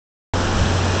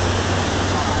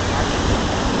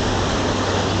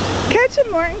Catch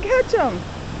him, Morton, catch him.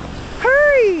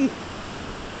 Hurry.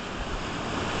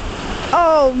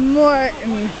 Oh,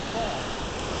 Morton.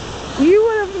 You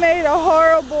would have made a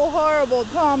horrible, horrible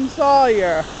Tom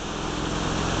Sawyer.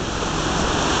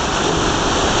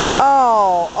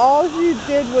 Oh, all you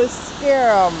did was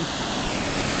scare him.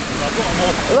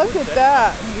 Look at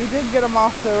that. You did get him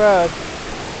off the road.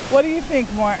 What do you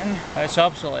think, Morton? It's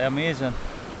absolutely amazing.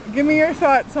 Give me your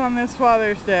thoughts on this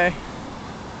Father's Day.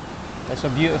 It's a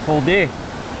beautiful day.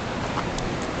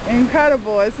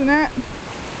 Incredible, isn't it?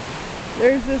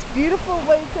 There's this beautiful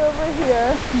lake over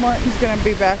here. Morton's going to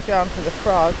be back down for the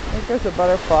frog. There goes a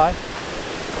butterfly.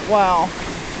 Wow.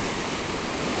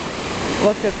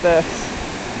 Look at this.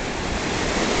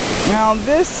 Now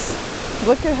this,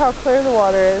 look at how clear the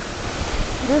water is.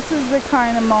 This is the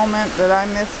kind of moment that I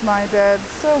miss my dad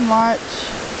so much.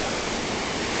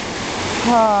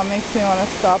 Oh, it makes me want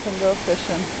to stop and go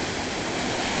fishing.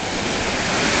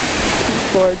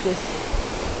 It's gorgeous.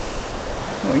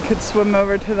 We could swim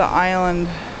over to the island.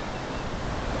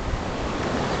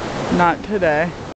 Not today.